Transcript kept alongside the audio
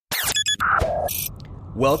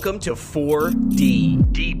Welcome to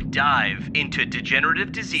 4D, deep dive into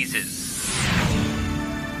degenerative diseases.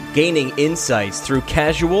 Gaining insights through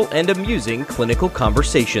casual and amusing clinical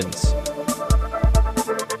conversations.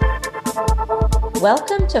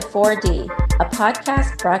 Welcome to 4D, a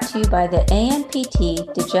podcast brought to you by the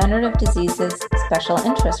ANPT Degenerative Diseases Special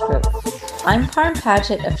Interest Group. I'm Parm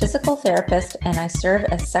Paget, a physical therapist, and I serve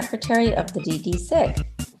as secretary of the DDSIG.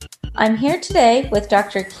 I'm here today with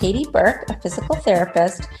Dr. Katie Burke, a physical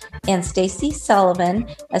therapist, and Stacy Sullivan,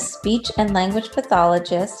 a speech and language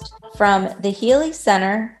pathologist from the Healy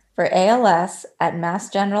Center for ALS at Mass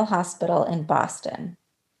General Hospital in Boston.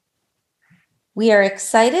 We are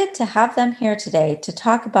excited to have them here today to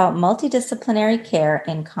talk about multidisciplinary care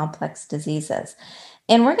in complex diseases.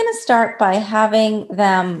 And we're going to start by having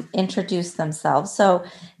them introduce themselves. So,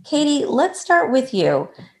 Katie, let's start with you.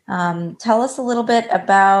 Tell us a little bit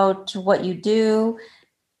about what you do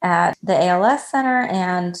at the ALS Center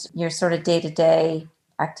and your sort of day-to-day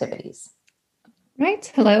activities.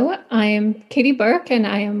 Right. Hello, I am Katie Burke, and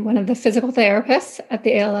I am one of the physical therapists at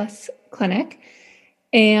the ALS clinic.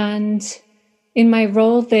 And in my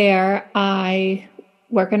role there, I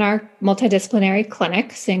work in our multidisciplinary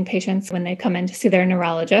clinic, seeing patients when they come in to see their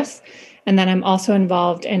neurologist. And then I'm also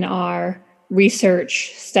involved in our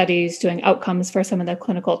research studies, doing outcomes for some of the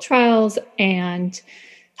clinical trials and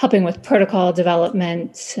helping with protocol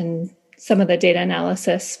development and some of the data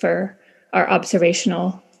analysis for our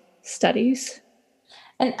observational studies.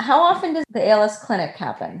 And how often does the ALS clinic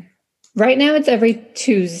happen? Right now it's every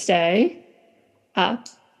Tuesday.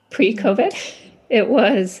 Pre-COVID, it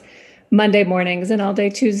was Monday mornings and all day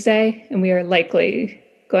Tuesday, and we are likely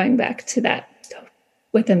going back to that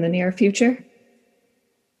within the near future.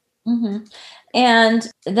 Mm-hmm.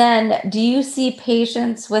 And then do you see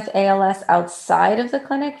patients with ALS outside of the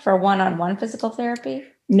clinic for one-on-one physical therapy?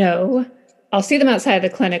 No, I'll see them outside of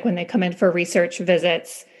the clinic when they come in for research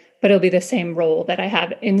visits, but it'll be the same role that I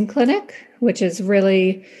have in clinic, which is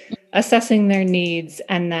really assessing their needs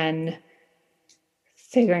and then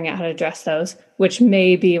figuring out how to address those, which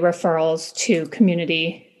may be referrals to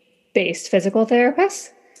community-based physical therapists.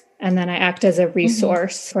 And then I act as a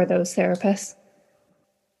resource for those therapists.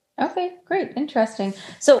 Okay, great. Interesting.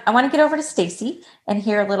 So I want to get over to Stacy and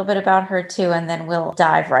hear a little bit about her too, and then we'll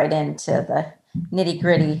dive right into the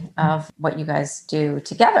nitty-gritty of what you guys do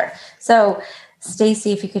together. So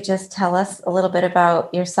Stacy, if you could just tell us a little bit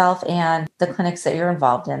about yourself and the clinics that you're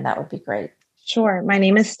involved in, that would be great. Sure. My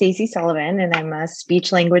name is Stacy Sullivan, and I'm a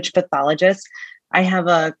speech language pathologist. I have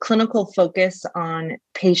a clinical focus on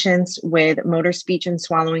patients with motor speech and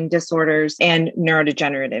swallowing disorders and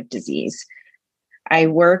neurodegenerative disease. I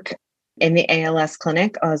work in the ALS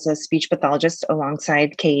clinic as a speech pathologist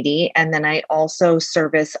alongside Katie, and then I also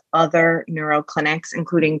service other neuro clinics,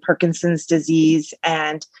 including Parkinson's disease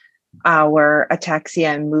and our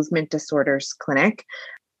ataxia and movement disorders clinic.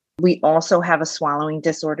 We also have a swallowing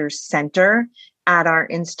disorders center at our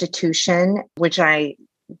institution, which I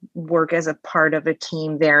work as a part of a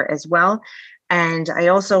team there as well. And I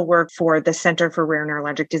also work for the Center for Rare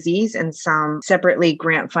Neurologic Disease and some separately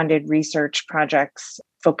grant-funded research projects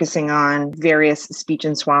focusing on various speech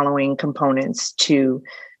and swallowing components to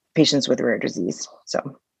patients with rare disease.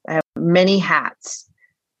 So I have many hats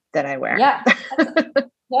that I wear. Yeah.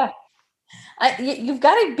 Yeah. You've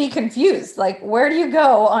got to be confused. Like, where do you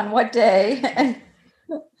go on what day?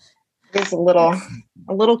 It's a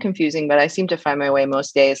little confusing, but I seem to find my way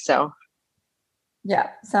most days. So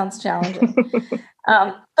yeah, sounds challenging.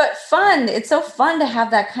 But fun. It's so fun to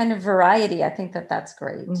have that kind of variety. I think that's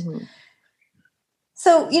great. Mm-hmm.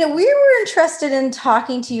 So, we were interested in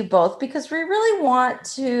talking to you both because we really want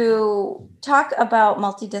to talk about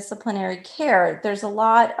multidisciplinary care. There's a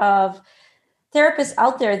lot of therapists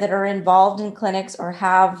out there that are involved in clinics or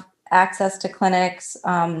have access to clinics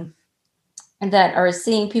and that are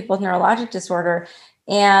seeing people with neurologic disorder.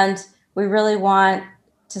 And we really want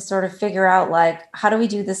to sort of figure out, like, how do we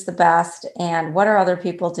do this the best and what are other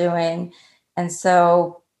people doing? And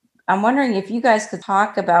so I'm wondering if you guys could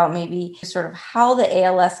talk about maybe sort of how the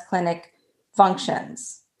ALS clinic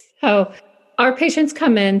functions. Oh, our patients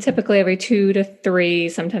come in typically every 2 to 3,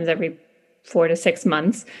 sometimes every 4 to 6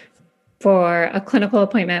 months for a clinical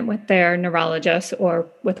appointment with their neurologist or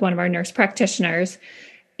with one of our nurse practitioners.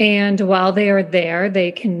 And while they are there,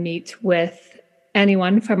 they can meet with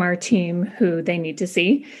anyone from our team who they need to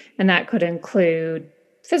see. And that could include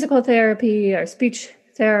physical therapy or speech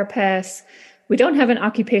therapists. We don't have an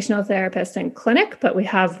occupational therapist in clinic, but we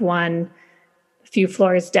have one a few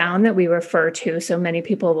floors down that we refer to. So many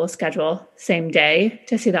people will schedule same day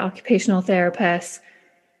to see the occupational therapist.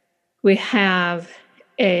 We have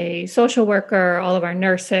a social worker, all of our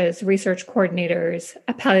nurses, research coordinators,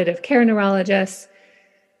 a palliative care neurologist.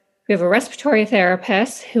 We have a respiratory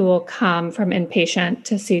therapist who will come from inpatient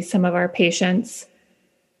to see some of our patients.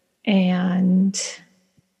 And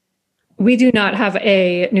we do not have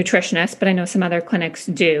a nutritionist, but I know some other clinics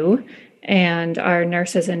do. And our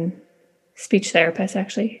nurses and speech therapists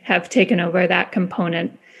actually have taken over that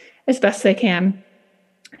component as best they can.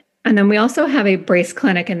 And then we also have a brace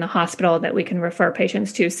clinic in the hospital that we can refer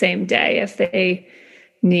patients to same day if they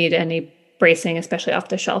need any bracing, especially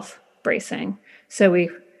off-the-shelf bracing. So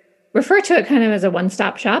we refer to it kind of as a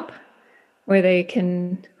one-stop shop where they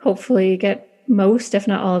can hopefully get most, if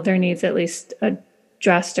not all of their needs at least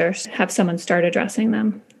addressed or have someone start addressing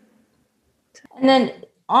them. And then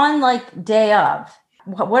on like day of,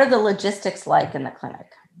 what are the logistics like in the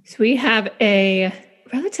clinic? So we have a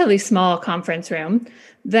relatively small conference room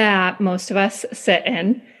that most of us sit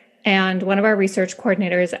in. And one of our research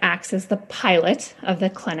coordinators acts as the pilot of the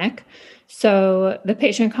clinic. So the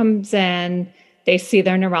patient comes in, they see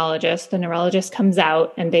their neurologist. The neurologist comes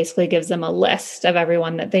out and basically gives them a list of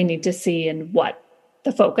everyone that they need to see and what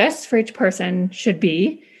the focus for each person should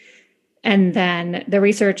be. And then the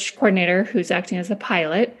research coordinator, who's acting as the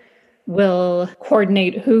pilot, will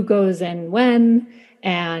coordinate who goes in when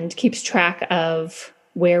and keeps track of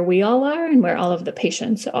where we all are and where all of the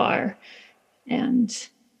patients are. And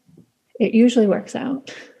it usually works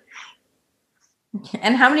out.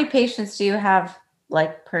 And how many patients do you have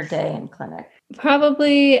like per day in clinic?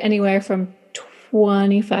 Probably anywhere from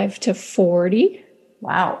 25 to 40.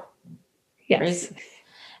 Wow. Yes. Crazy.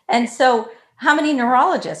 And so how many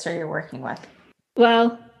neurologists are you working with?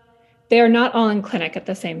 Well, they are not all in clinic at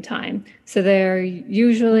the same time. So they're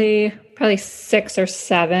usually probably 6 or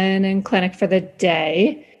 7 in clinic for the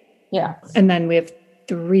day. Yeah. And then we have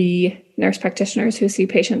 3 nurse practitioners who see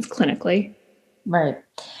patients clinically. Right.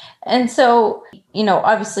 And so,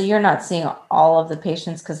 obviously you're not seeing all of the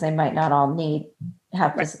patients because they might not all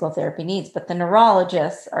have physical therapy needs, but the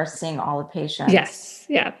neurologists are seeing all the patients. Yes.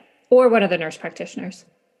 Yeah. Or one of the nurse practitioners.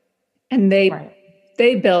 And they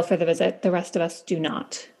bill for the visit. The rest of us do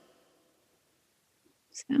not.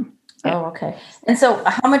 So, yeah. Oh, okay. And so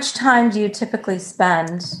how much time do you typically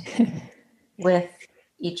spend with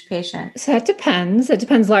each patient? So it depends. It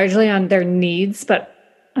depends largely on their needs, but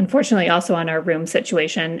unfortunately also on our room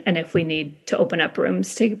situation and if we need to open up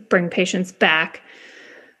rooms to bring patients back.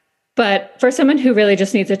 But for someone who really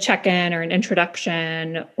just needs a check-in or an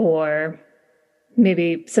introduction or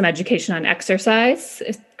maybe some education on exercise,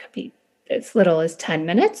 it could be as little as 10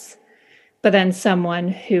 minutes. But then someone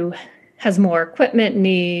who has more equipment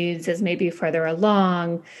needs, is maybe further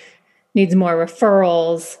along, needs more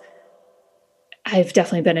referrals. I've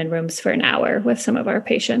definitely been in rooms for an hour with some of our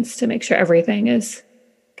patients to make sure everything is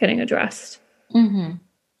getting addressed. Mm-hmm.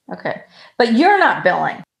 Okay. But you're not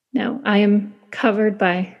billing. No, I am covered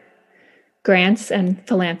by grants and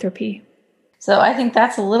philanthropy. So I think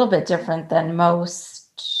that's a little bit different than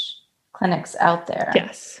most clinics out there.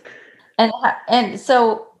 Yes. And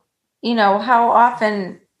so, how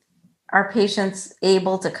often are patients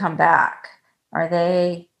able to come back?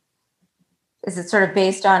 Is it sort of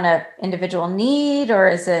based on an individual need or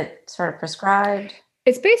is it sort of prescribed?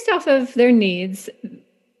 It's based off of their needs.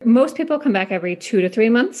 Most people come back every 2 to 3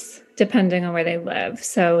 months, depending on where they live.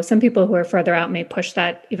 So some people who are further out may push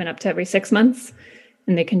that even up to every 6 months,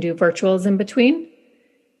 and they can do virtuals in between.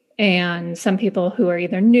 And some people who are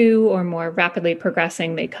either new or more rapidly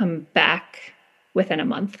progressing may come back within a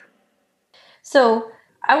month. So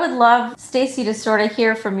I would love, Stacy, to sort of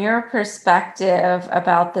hear from your perspective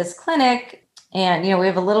about this clinic. And, we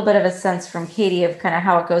have a little bit of a sense from Katie of kind of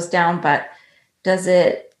how it goes down, but is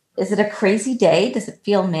it a crazy day? Does it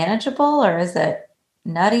feel manageable or is it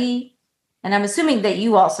nutty? And I'm assuming that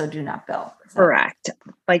you also do not bill. Correct.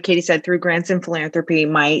 Like Katie said, through grants and philanthropy,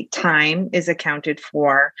 my time is accounted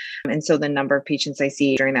for. And so the number of patients I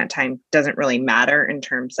see during that time doesn't really matter in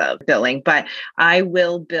terms of billing. But I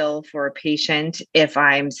will bill for a patient if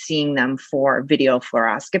I'm seeing them for video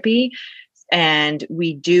fluoroscopy. And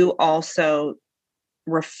we do also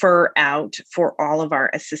refer out for all of our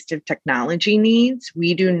assistive technology needs.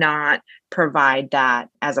 We do not provide that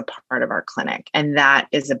as a part of our clinic. And that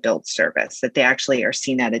is a billed service that they actually are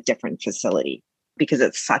seen at a different facility because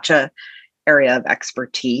it's such a area of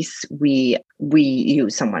expertise. We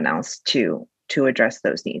use someone else to address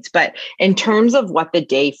those needs. But in terms of what the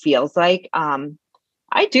day feels like,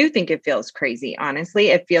 I do think it feels crazy. Honestly,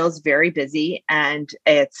 it feels very busy and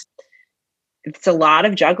it's a lot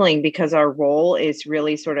of juggling because our role is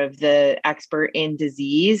really sort of the expert in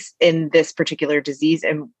disease, in this particular disease.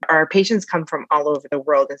 And our patients come from all over the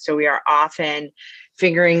world. And so we are often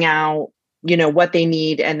figuring out, what they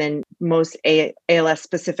need, and then most ALS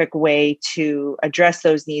specific way to address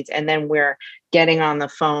those needs. And then we're getting on the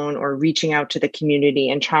phone or reaching out to the community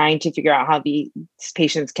and trying to figure out how these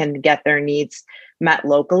patients can get their needs met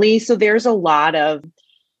locally. So there's a lot of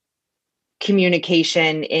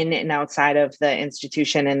communication in and outside of the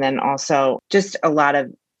institution, and then also just a lot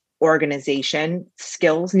of organization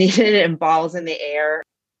skills needed and balls in the air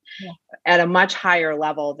at a much higher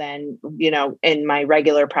level than, in my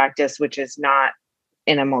regular practice, which is not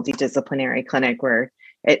in a multidisciplinary clinic, where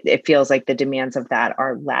it feels like the demands of that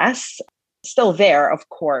are less. Still there, of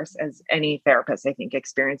course, as any therapist, I think,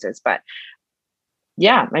 experiences. But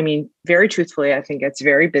yeah, I mean, very truthfully, I think it's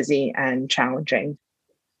very busy and challenging.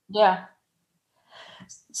 Yeah.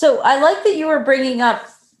 So I like that you were bringing up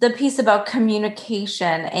the piece about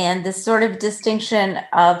communication and this sort of distinction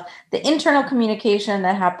of the internal communication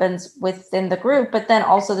that happens within the group, but then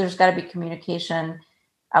also there's got to be communication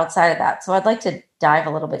outside of that. So I'd like to dive a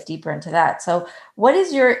little bit deeper into that. So what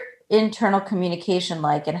is your internal communication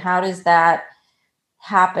like, and how does that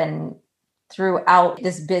happen throughout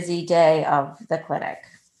this busy day of the clinic?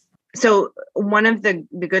 So one of the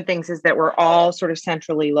good things is that we're all sort of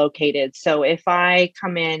centrally located. So if I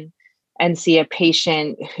come in and see a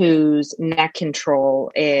patient whose neck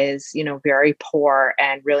control is, very poor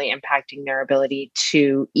and really impacting their ability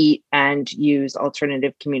to eat and use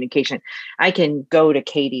alternative communication, I can go to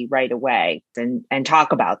Katie right away and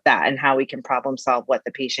talk about that and how we can problem solve what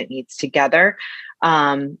the patient needs together.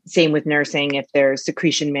 Same with nursing, if there's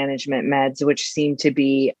secretion management meds, which seem to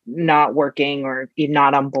be not working or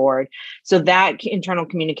not on board. So that internal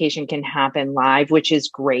communication can happen live, which is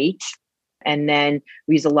great. And then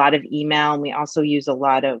we use a lot of email, and we also use a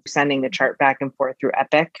lot of sending the chart back and forth through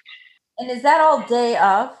Epic. And is that all day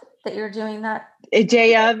of that you're doing that? A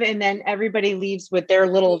day of, and then everybody leaves with their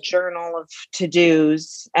little journal of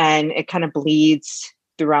to-dos, and it kind of bleeds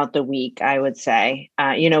throughout the week, I would say.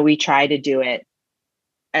 We try to do it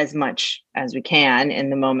as much as we can in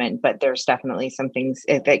the moment, but there's definitely some things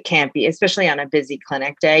that can't be, especially on a busy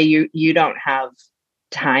clinic day. You don't have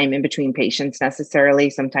time in between patients necessarily.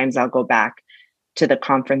 Sometimes I'll go back to the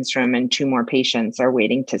conference room and 2 more patients are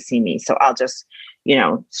waiting to see me. So I'll just,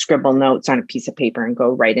 scribble notes on a piece of paper and go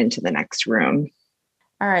right into the next room.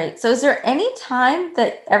 All right. So is there any time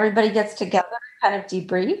that everybody gets together and kind of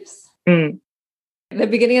debriefs? At the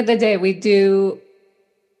beginning of the day, we do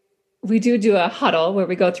a huddle where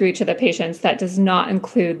we go through each of the patients. That does not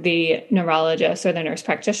include the neurologists or the nurse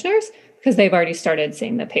practitioners because they've already started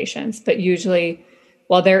seeing the patients. But usually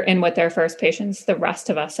while they're in with their first patients, the rest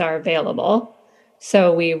of us are available.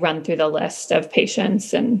 So we run through the list of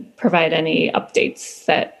patients and provide any updates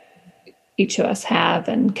that each of us have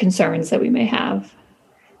and concerns that we may have.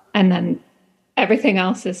 And then everything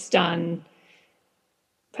else is done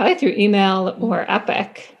probably through email or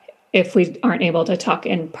Epic if we aren't able to talk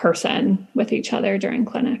in person with each other during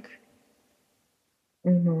clinic.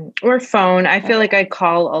 Mm-hmm. Or phone. I feel like I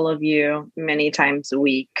call all of you many times a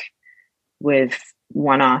week with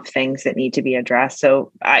one-off things that need to be addressed.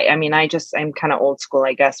 So I'm kind of old school,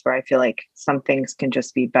 I guess, where I feel like some things can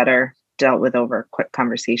just be better dealt with over a quick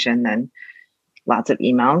conversation than lots of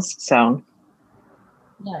emails. So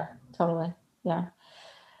yeah, totally. Yeah.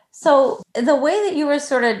 So the way that you were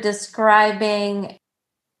sort of describing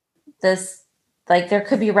this, like there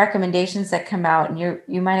could be recommendations that come out, and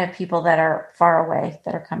you might have people that are far away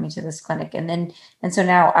that are coming to this clinic. And so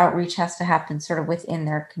now outreach has to happen sort of within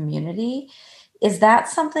their community. Is that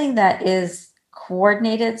something that is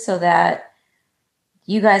coordinated so that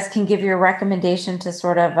you guys can give your recommendation to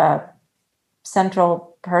sort of a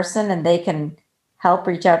central person and they can help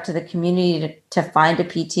reach out to the community to find a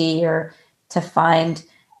PT or to find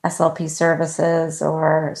SLP services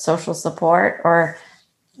or social support? Or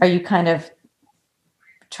are you kind of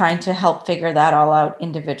trying to help figure that all out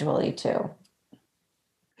individually too?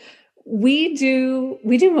 We do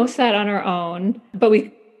most of that on our own, but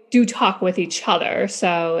we do talk with each other.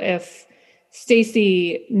 So if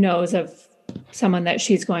Stacy knows of someone that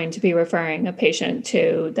she's going to be referring a patient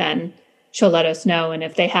to, then she'll let us know. And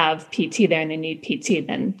if they have PT there and they need PT,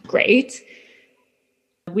 then great.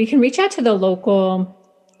 We can reach out to the local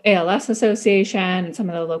ALS Association and some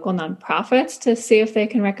of the local nonprofits to see if they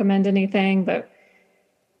can recommend anything. But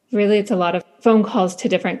really, it's a lot of phone calls to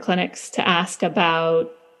different clinics to ask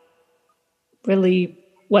about really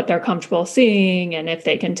what they're comfortable seeing and if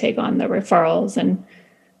they can take on the referrals. And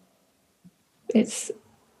it's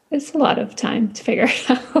a lot of time to figure it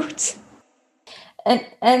out.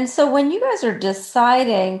 And so when you guys are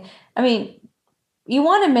deciding, I mean, you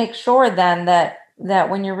want to make sure then that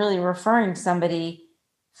when you're really referring somebody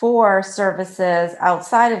for services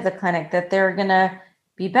outside of the clinic, that they're going to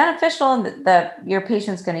be beneficial and that your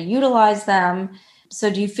patient's going to utilize them.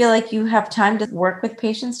 So do you feel like you have time to work with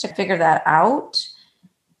patients to figure that out?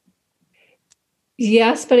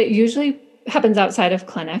 Yes, but it usually happens outside of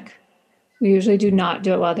clinic. We usually do not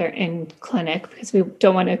do it while they're in clinic because we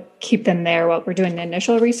don't want to keep them there while we're doing the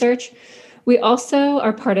initial research. We also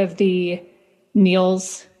are part of the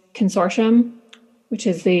NEALS Consortium, which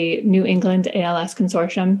is the New England ALS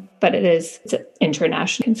Consortium, but it's an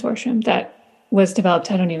international consortium that was developed,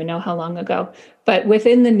 I don't even know how long ago. But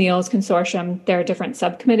within the NEALS Consortium, there are different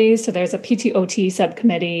subcommittees. So there's a PTOT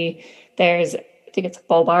subcommittee, there's, I think it's a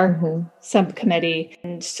bulbar subcommittee.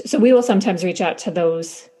 And so we will sometimes reach out to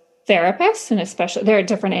those therapists, and especially there are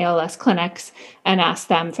different ALS clinics, and ask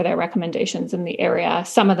them for their recommendations in the area.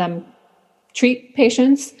 Some of them treat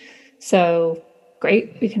patients, so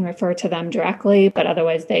great, we can refer to them directly, but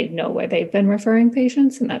otherwise they know where they've been referring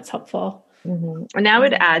patients, and that's helpful. And I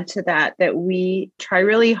would add to that we try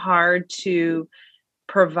really hard to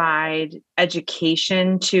provide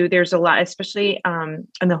education to, there's a lot, especially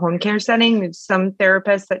in the home care setting, there's some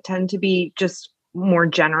therapists that tend to be just more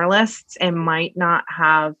generalists and might not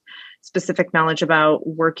have specific knowledge about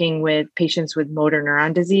working with patients with motor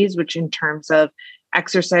neuron disease, which in terms of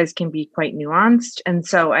exercise can be quite nuanced. And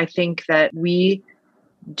so I think that we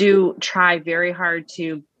do try very hard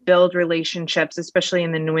to build relationships, especially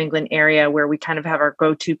in the New England area, where we kind of have our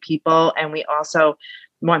go-to people. And we also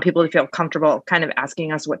want people to feel comfortable kind of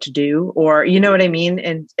asking us what to do, or, you know what I mean?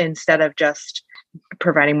 And instead of just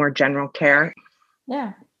providing more general care.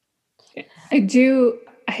 Yeah.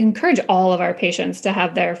 I encourage all of our patients to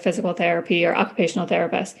have their physical therapy or occupational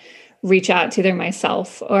therapist reach out to either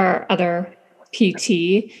myself or other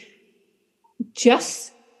PT,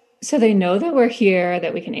 just so they know that we're here,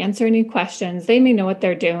 that we can answer any questions. They may know what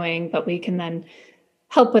they're doing, but we can then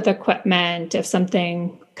help with equipment. If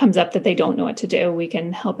something comes up that they don't know what to do, we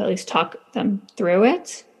can help at least talk them through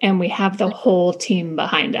it. And we have the whole team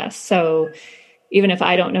behind us. So even if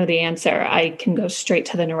I don't know the answer, I can go straight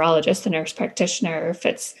to the neurologist, the nurse practitioner. If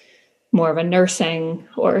it's more of a nursing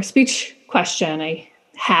or a speech question, I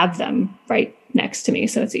have them right next to me.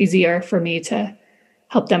 So it's easier for me to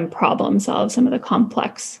help them problem solve some of the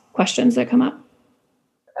complex questions that come up.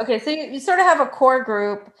 Okay, so you sort of have a core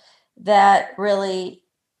group that really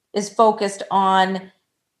is focused on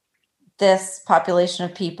this population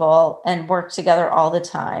of people and work together all the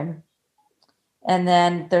time. And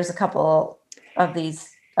then there's a couple of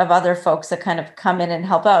other folks that kind of come in and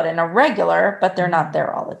help out and are regular, but they're not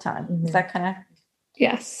there all the time. Mm-hmm. Is that kind of?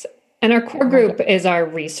 Yes. And our core group is our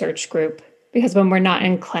research group, because when we're not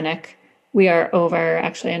in clinic, we are over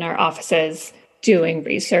actually in our offices doing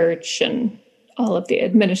research and all of the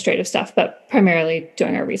administrative stuff, but primarily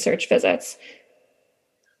doing our research visits.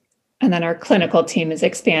 And then our clinical team is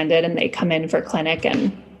expanded and they come in for clinic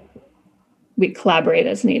and we collaborate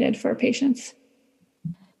as needed for patients.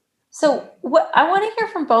 So I want to hear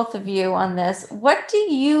from both of you on this. What do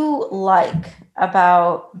you like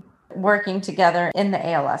about working together in the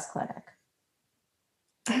ALS clinic?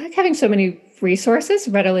 I like having so many resources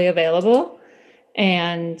readily available,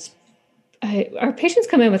 and our patients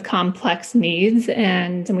come in with complex needs,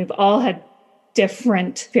 and we've all had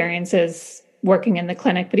different experiences working in the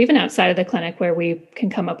clinic, but even outside of the clinic where we can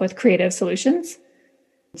come up with creative solutions.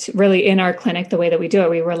 It's really in our clinic, the way that we do it,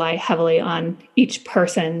 we rely heavily on each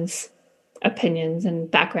person's opinions and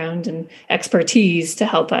background and expertise to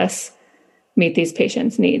help us meet these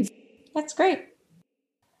patients' needs. That's great.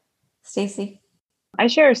 Stacy? I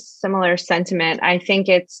share a similar sentiment. I think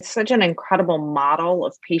it's such an incredible model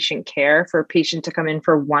of patient care for a patient to come in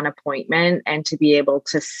for one appointment and to be able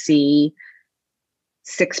to see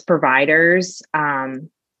 6 providers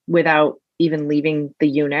without even leaving the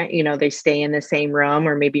unit. You know, they stay in the same room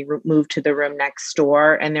or maybe move to the room next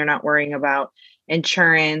door, and they're not worrying about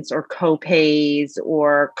insurance or co-pays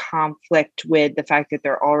or conflict with the fact that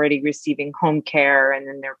they're already receiving home care and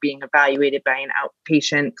then they're being evaluated by an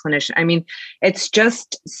outpatient clinician. I mean, it's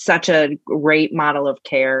just such a great model of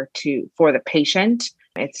care for the patient.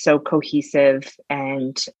 It's so cohesive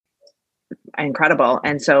and incredible.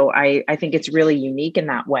 And so I think it's really unique in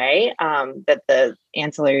that way, that the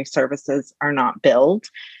ancillary services are not billed.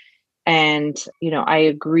 And, you know, I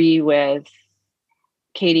agree with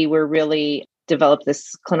Katie. We're really developed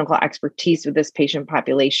this clinical expertise with this patient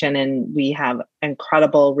population, and we have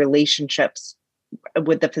incredible relationships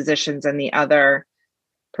with the physicians and the other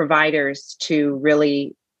providers to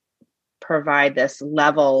really provide this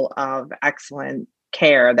level of excellent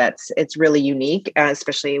care it's really unique,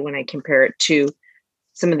 especially when I compare it to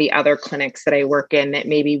some of the other clinics that I work in that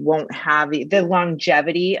maybe won't have the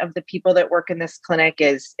longevity of the people that work in this clinic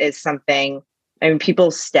is something, I mean,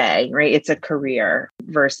 people stay, right? It's a career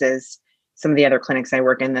versus some of the other clinics I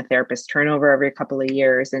work in, the therapist turnover every couple of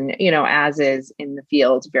years. And, as is in the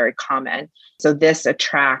field, very common. So this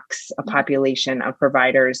attracts a population of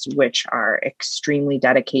providers which are extremely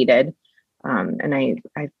dedicated. And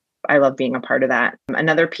I love being a part of that.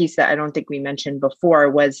 Another piece that I don't think we mentioned before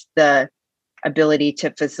was the ability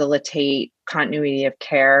to facilitate continuity of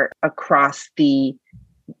care across the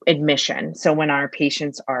admission. So when our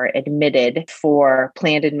patients are admitted for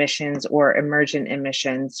planned admissions or emergent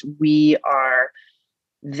admissions, we are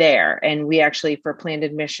there. And we actually, for planned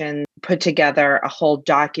admission, put together a whole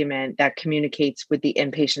document that communicates with the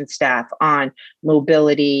inpatient staff on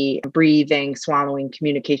mobility, breathing, swallowing,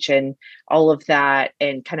 communication, all of that,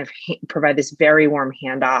 and kind of provide this very warm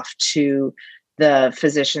handoff to the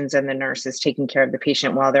physicians and the nurses taking care of the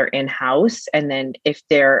patient while they're in-house. And then if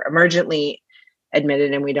they're emergently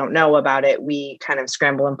admitted and we don't know about it, we kind of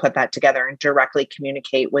scramble and put that together and directly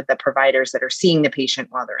communicate with the providers that are seeing the patient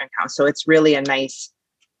while they're in-house. So it's really a nice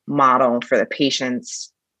model for the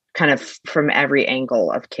patients kind of from every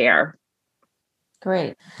angle of care.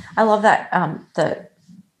 Great. I love that. The,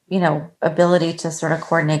 ability to sort of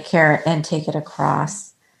coordinate care and take it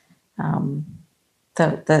across from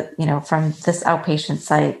this outpatient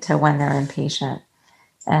site to when they're inpatient,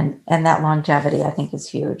 and that longevity, I think, is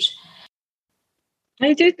huge.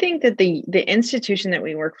 I do think that the institution that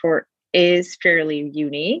we work for is fairly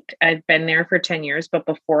unique. I've been there for 10 years, but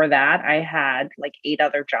before that, I had like 8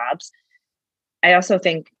 other jobs. I also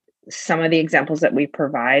think some of the examples that we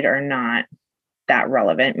provide are not that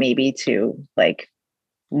relevant, maybe to like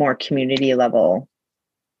more community level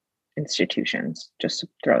institutions, just to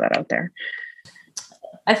throw that out there.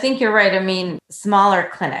 I think you're right. I mean, smaller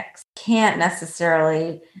clinics can't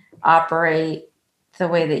necessarily operate the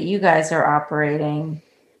way that you guys are operating.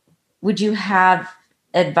 Would you have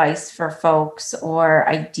advice for folks or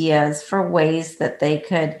ideas for ways that they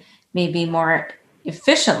could maybe more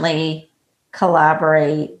efficiently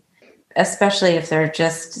collaborate, especially if they're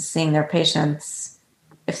just seeing their patients,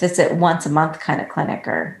 if it's at once a month kind of clinic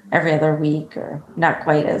or every other week or not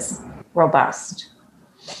quite as robust?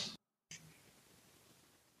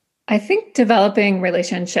 I think developing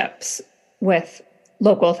relationships with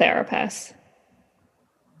local therapists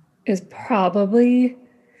is probably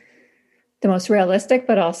the most realistic,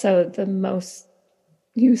 but also the most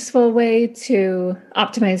useful way to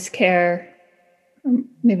optimize care,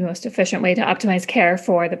 maybe most efficient way to optimize care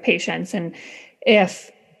for the patients. And if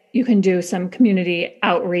you can do some community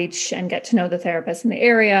outreach and get to know the therapist in the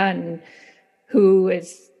area and who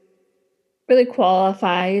is really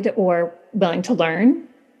qualified or willing to learn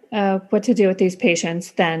what to do with these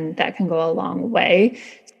patients, then that can go a long way.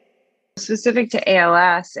 Specific to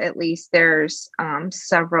ALS, at least there's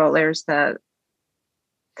several. There's the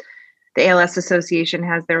ALS Association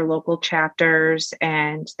has their local chapters,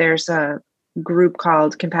 and there's a group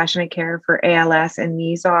called Compassionate Care for ALS, and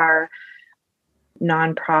these are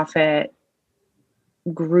nonprofit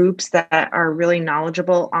groups that are really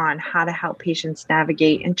knowledgeable on how to help patients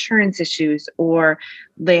navigate insurance issues, or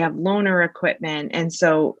they have loaner equipment. And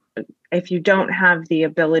so if you don't have the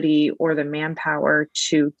ability or the manpower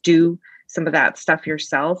to do some of that stuff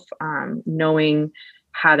yourself, knowing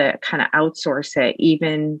how to kind of outsource it,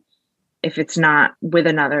 even if it's not with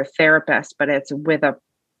another therapist, but it's with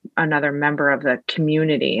another member of the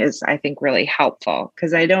community, is, I think, really helpful.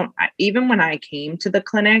 Because even when I came to the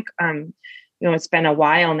clinic, it's been a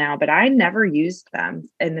while now, but I never used them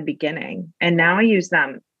in the beginning. And now I use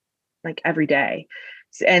them like every day.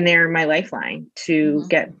 And they're my lifeline to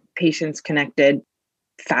get patients connected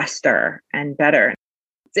faster and better.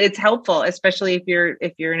 It's helpful, especially if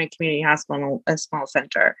you're in a community hospital, a small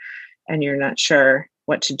center, and you're not sure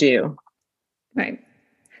what to do. Right.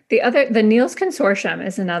 The NEALS Consortium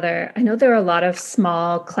is another. I know there are a lot of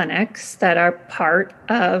small clinics that are part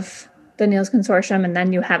of the NEALS Consortium, and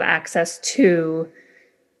then you have access to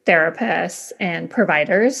therapists and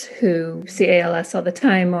providers who see ALS all the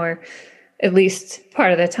time, or at least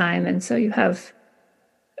part of the time. And so you have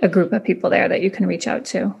a group of people there that you can reach out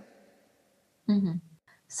to. Mm-hmm.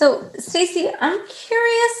 So, Stacey, I'm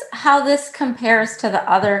curious how this compares to the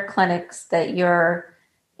other clinics that you're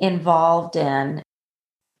involved in.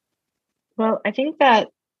 Well, I think that,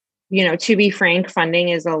 to be frank, funding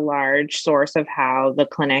is a large source of how the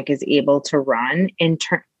clinic is able to run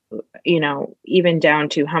even down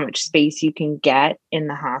to how much space you can get in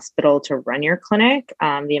the hospital to run your clinic,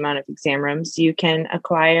 the amount of exam rooms you can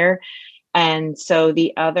acquire. And so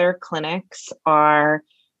the other clinics are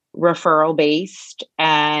referral based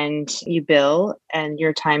and you bill and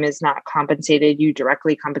your time is not compensated. You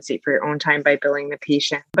directly compensate for your own time by billing the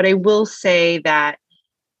patient. But I will say that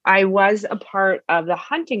I was a part of the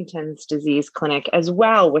Huntington's disease clinic as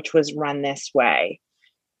well, which was run this way.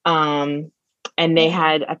 And they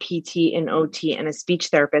had a PT, an OT, and a speech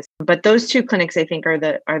therapist. But those two clinics, I think, are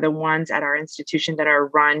the ones at our institution that are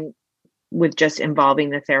run with just involving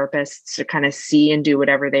the therapists to kind of see and do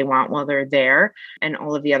whatever they want while they're there. And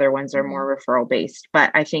all of the other ones are more referral based.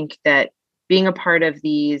 But I think that being a part of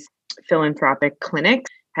these philanthropic clinics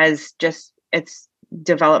it's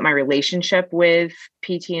developed my relationship with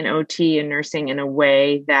PT and OT and nursing in a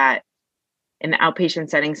way that in the outpatient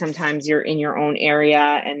setting, sometimes you're in your own area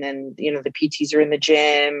and then, the PTs are in the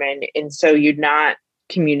gym. And so you're not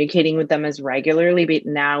communicating with them as regularly, but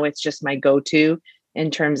now it's just my go-to in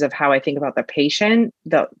terms of how I think about the patient.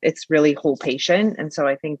 It's really whole patient. And so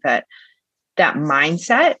I think that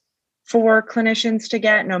mindset for clinicians to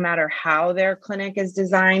get, no matter how their clinic is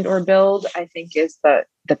designed or built, I think is the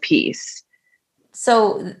piece.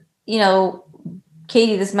 So,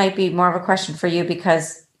 Katie, this might be more of a question for you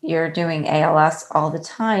because you're doing ALS all the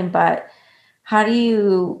time, but how do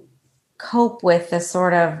you cope with the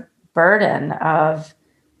sort of burden of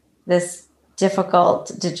this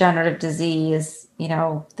difficult degenerative disease,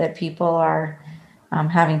 that people are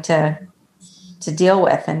having to deal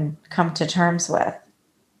with and come to terms with?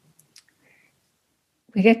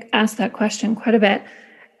 We get asked that question quite a bit.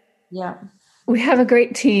 Yeah. We have a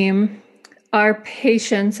great team. Our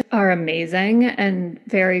patients are amazing and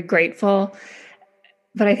very grateful.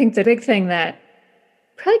 But I think the big thing that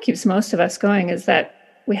probably keeps most of us going is that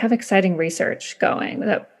we have exciting research going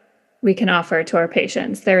that we can offer to our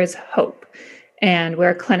patients. There is hope. And we're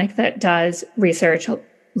a clinic that does research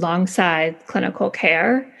alongside clinical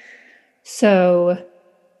care. So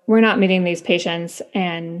we're not meeting these patients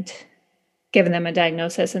and giving them a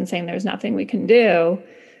diagnosis and saying there's nothing we can do.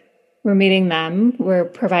 We're meeting them. We're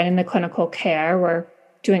providing the clinical care. We're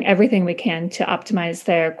doing everything we can to optimize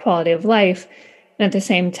their quality of life. And at the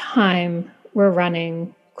same time, we're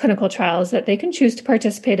running clinical trials that they can choose to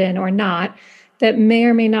participate in or not that may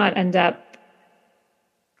or may not end up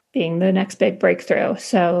being the next big breakthrough.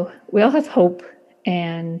 So we all have hope.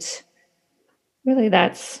 And really,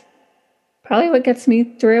 that's probably what gets me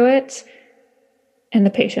through it. And the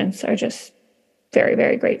patients are just very,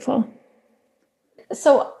 very grateful.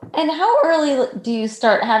 So, and how early do you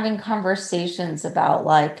start having conversations about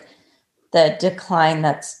like the decline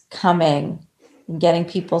that's coming and getting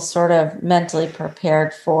people sort of mentally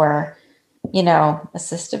prepared for,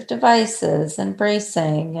 assistive devices and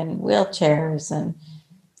bracing and wheelchairs and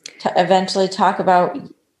eventually talk about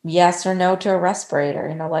yes or no to a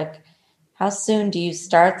respirator? Like how soon do you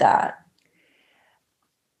start that?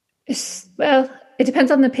 Well, it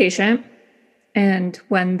depends on the patient and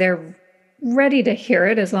when they're ready to hear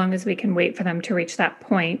it, as long as we can wait for them to reach that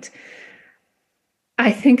point.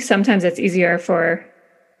 I think sometimes it's easier for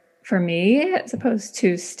me as opposed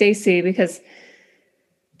to Stacy because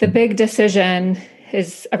the big decision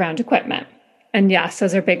is around equipment. And yes,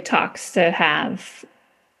 those are big talks to have.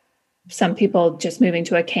 Some people just moving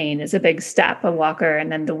to a cane is a big step, a walker,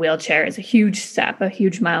 and then the wheelchair is a huge step, a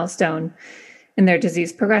huge milestone in their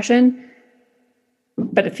disease progression.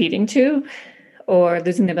 But a feeding tube or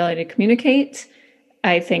losing the ability to communicate,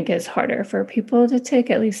 I think is harder for people to take,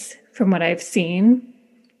 at least from what I've seen.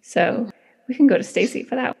 So we can go to Stacy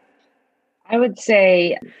for that. I would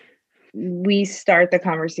say we start the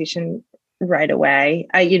conversation right away.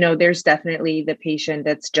 There's definitely the patient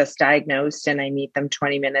that's just diagnosed and I meet them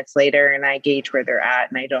 20 minutes later and I gauge where they're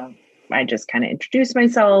at and I just kind of introduce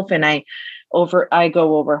myself and I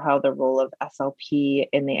go over how the role of SLP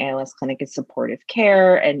in the ALS clinic is supportive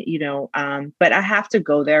care. And, but I have to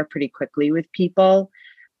go there pretty quickly with people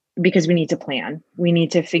because we need to plan. We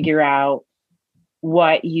need to figure out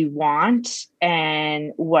what you want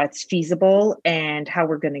and what's feasible and how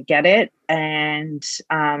we're going to get it. And,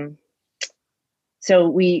 so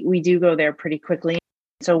we do go there pretty quickly.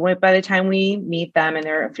 So by the time we meet them and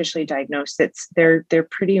they're officially diagnosed, they're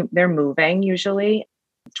moving usually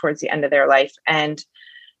towards the end of their life. And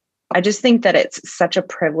I just think that it's such a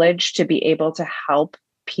privilege to be able to help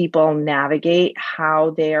people navigate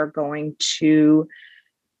how they are going to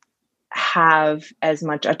have as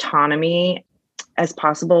much autonomy as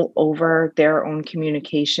possible over their own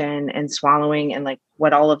communication and swallowing and like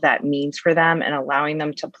what all of that means for them and allowing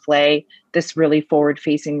them to play this really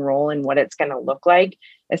forward-facing role in what it's going to look like.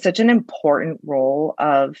 It's such an important role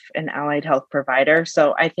of an allied health provider.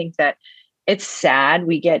 So I think that it's sad.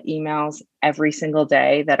 We get emails every single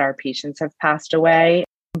day that our patients have passed away.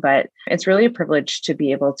 But it's really a privilege to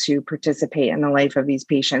be able to participate in the life of these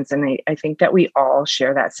patients. And I think that we all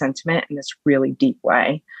share that sentiment in this really deep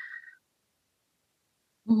way.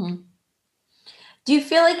 Mm-hmm. Do you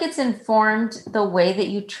feel like it's informed the way that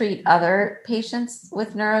you treat other patients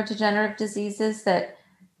with neurodegenerative diseases that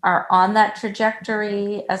are on that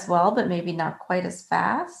trajectory as well, but maybe not quite as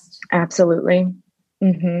fast? Absolutely.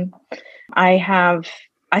 Mm-hmm.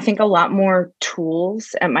 I think a lot more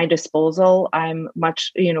tools at my disposal.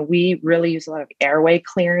 We really use a lot of airway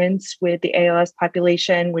clearance with the ALS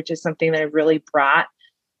population, which is something that I've really brought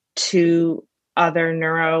to other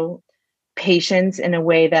neuro patients in a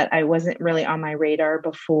way that I wasn't really on my radar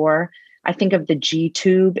before. I think of the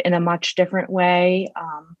G-tube in a much different way,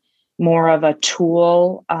 more of a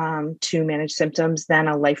tool to manage symptoms than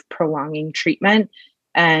a life-prolonging treatment.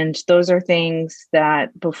 And those are things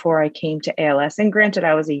that before I came to ALS, and granted,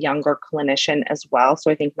 I was a younger clinician as well.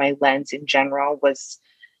 So I think my lens in general was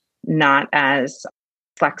not as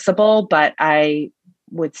flexible, but I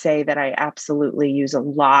would say that I absolutely use a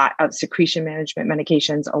lot of secretion management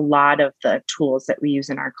medications, a lot of the tools that we use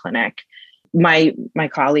in our clinic. My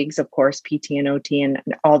colleagues, of course, PT and OT and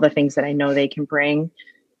all the things that I know they can bring.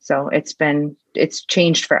 So it's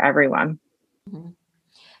changed for everyone. Mm-hmm.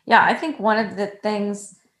 Yeah, I think one of the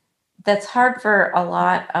things that's hard for a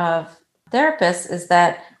lot of therapists is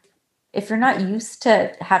that if you're not used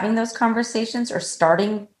to having those conversations or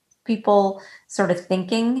starting people sort of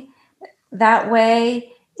thinking that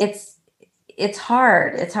way, it's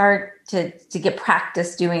hard. It's hard to get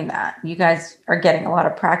practice doing that. You guys are getting a lot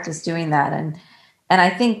of practice doing that. And I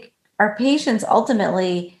think our patients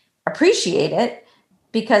ultimately appreciate it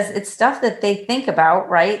because it's stuff that they think about,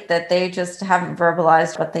 right? That they just haven't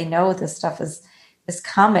verbalized, but they know this stuff is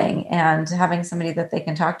coming, and having somebody that they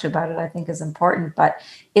can talk to about it, I think, is important. But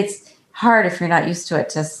it's hard if you're not used to it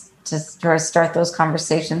to start those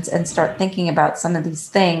conversations and start thinking about some of these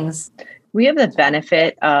things. We have the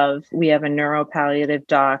benefit of, we have a neuropalliative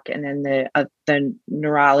doc and then the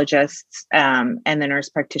neurologists and the nurse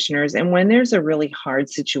practitioners. And when there's a really hard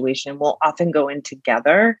situation, we'll often go in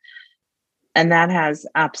together. And that has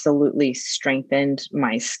absolutely strengthened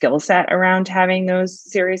my skill set around having those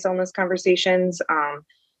serious illness conversations.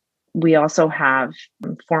 We also have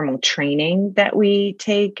formal training that we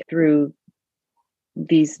take through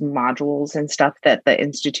these modules and stuff that the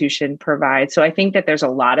institution provides. So I think that there's a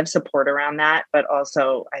lot of support around that, but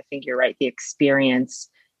also I think you're right. The experience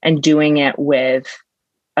and doing it with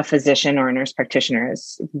a physician or a nurse practitioner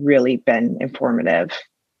has really been informative.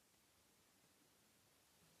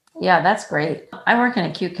 Yeah, that's great. I work in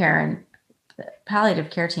acute care, and the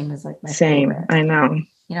palliative care team is like my favorite. I know.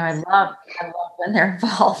 You know, I love when they're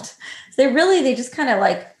involved. They just kind of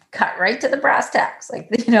like cut right to the brass tacks. Like,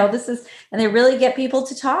 you know, and they really get people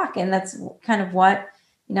to talk. And that's kind of what,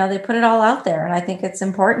 you know, they put it all out there. And I think it's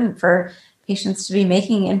important for patients to be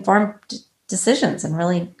making informed decisions and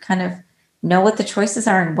really kind of know what the choices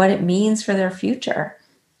are and what it means for their future.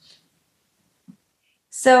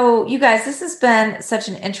 So you guys, this has been such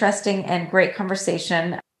an interesting and great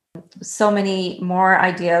conversation. So many more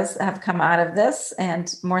ideas have come out of this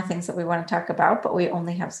and more things that we want to talk about, but we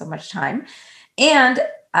only have so much time. And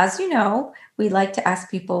as you know, we like to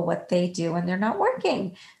ask people what they do when they're not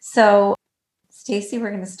working. So Stacy,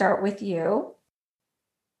 we're going to start with you.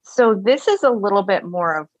 So this is a little bit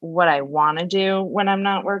more of what I want to do when I'm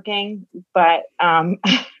not working, but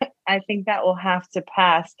I think that will have to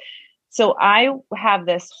pass. So I have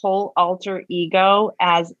this whole alter ego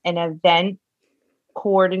as an event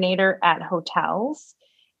coordinator at hotels.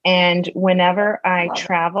 And whenever I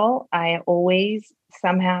travel, I always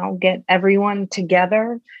somehow get everyone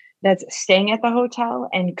together that's staying at the hotel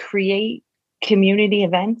and create community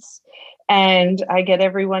events. And I get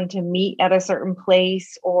everyone to meet at a certain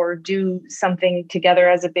place or do something together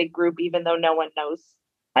as a big group, even though no one knows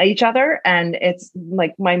each other. And it's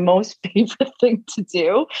like my most favorite thing to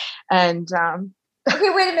do. And okay,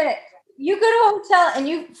 wait a minute. You go to a hotel and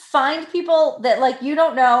you find people that like you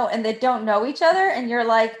don't know and that don't know each other, and you're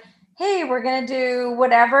like, hey, we're gonna do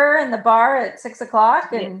whatever in the bar at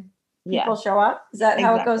 6:00 and people show up. Is that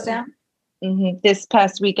how it goes down? Mm-hmm. This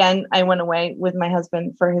past weekend, I went away with my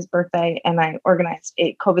husband for his birthday, and I organized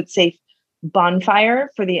a COVID-safe bonfire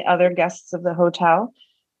for the other guests of the hotel,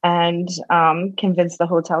 and convinced the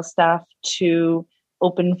hotel staff to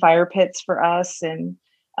open fire pits for us. And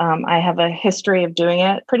I have a history of doing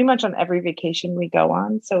it pretty much on every vacation we go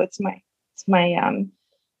on. So it's my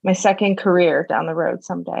second career down the road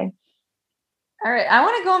someday. All right. I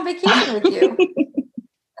want to go on vacation with you.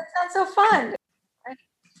 That sounds so fun.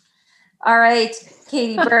 All right,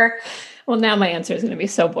 Katie Burke. Well, now my answer is going to be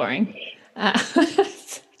so boring.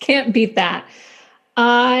 can't beat that.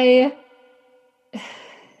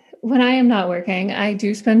 When I am not working, I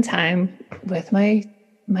do spend time with my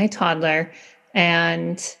toddler.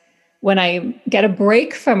 And when I get a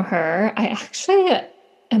break from her, I actually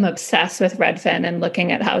am obsessed with Redfin and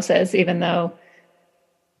looking at houses, even though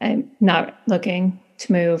I'm not looking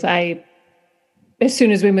to move. As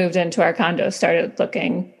soon as we moved into our condo, started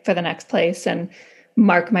looking for the next place and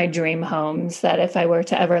mark my dream homes that if I were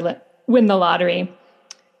to ever win the lottery,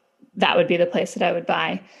 that would be the place that I would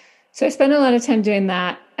buy. So I spend a lot of time doing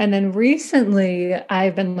that. And then recently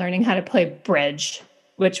I've been learning how to play bridge,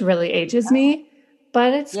 which really ages me,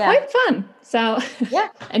 but it's quite fun. So,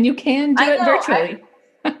 and you can do it virtually.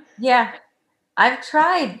 I've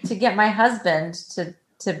tried to get my husband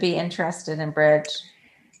to be interested in bridge,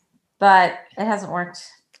 but it hasn't worked.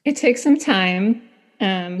 It takes some time.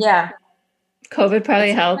 COVID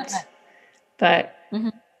probably helped, but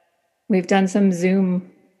we've done some Zoom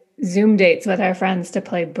dates with our friends to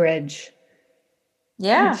play bridge.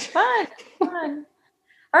 Yeah, fun.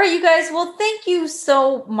 All right, you guys. Well, thank you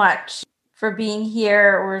so much for being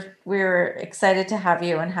here. We're excited to have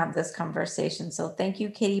you and have this conversation. So thank you,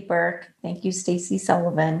 Katie Burke. Thank you, Stacy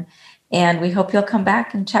Sullivan. And we hope you'll come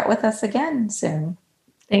back and chat with us again soon.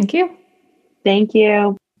 Thank you. Thank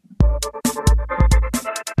you.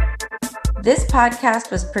 This podcast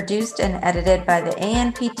was produced and edited by the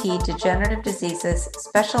ANPT Degenerative Diseases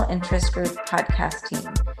Special Interest Group podcast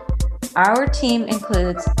team. Our team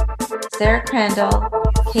includes Sarah Crandall,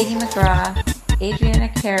 Katie McGraw, Adriana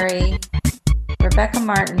Carey, Rebecca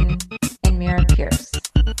Martin, and Mira Pierce.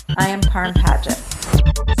 I am Parm Paget.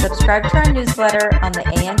 Subscribe to our newsletter on the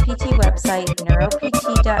ANPT website,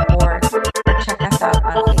 neuropt.org, or check us out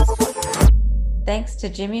on Facebook. Thanks to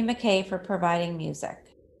Jimmy McKay for providing music.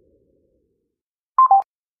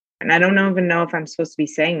 And I don't even know if I'm supposed to be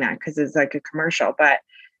saying that because it's like a commercial, but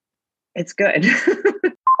it's good.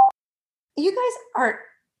 You guys are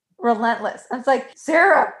relentless. I was like,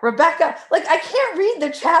 Sarah, Rebecca, like I can't read the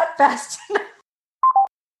chat fast enough.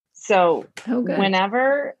 So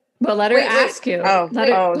whenever... Well, let her ask you. Let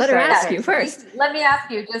her ask you first. Let me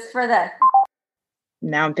ask you just for that.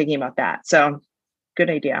 Now I'm thinking about that. So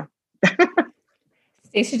good idea.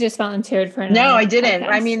 Stacey just volunteered for No, I didn't.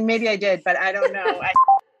 Podcast. I mean, maybe I did, but I don't know.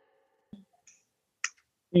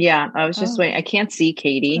 I was just waiting. I can't see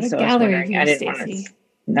Katie, so I was wondering. I didn't want to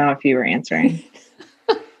know if you were answering.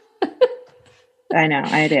 I know,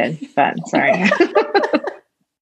 I did, but sorry.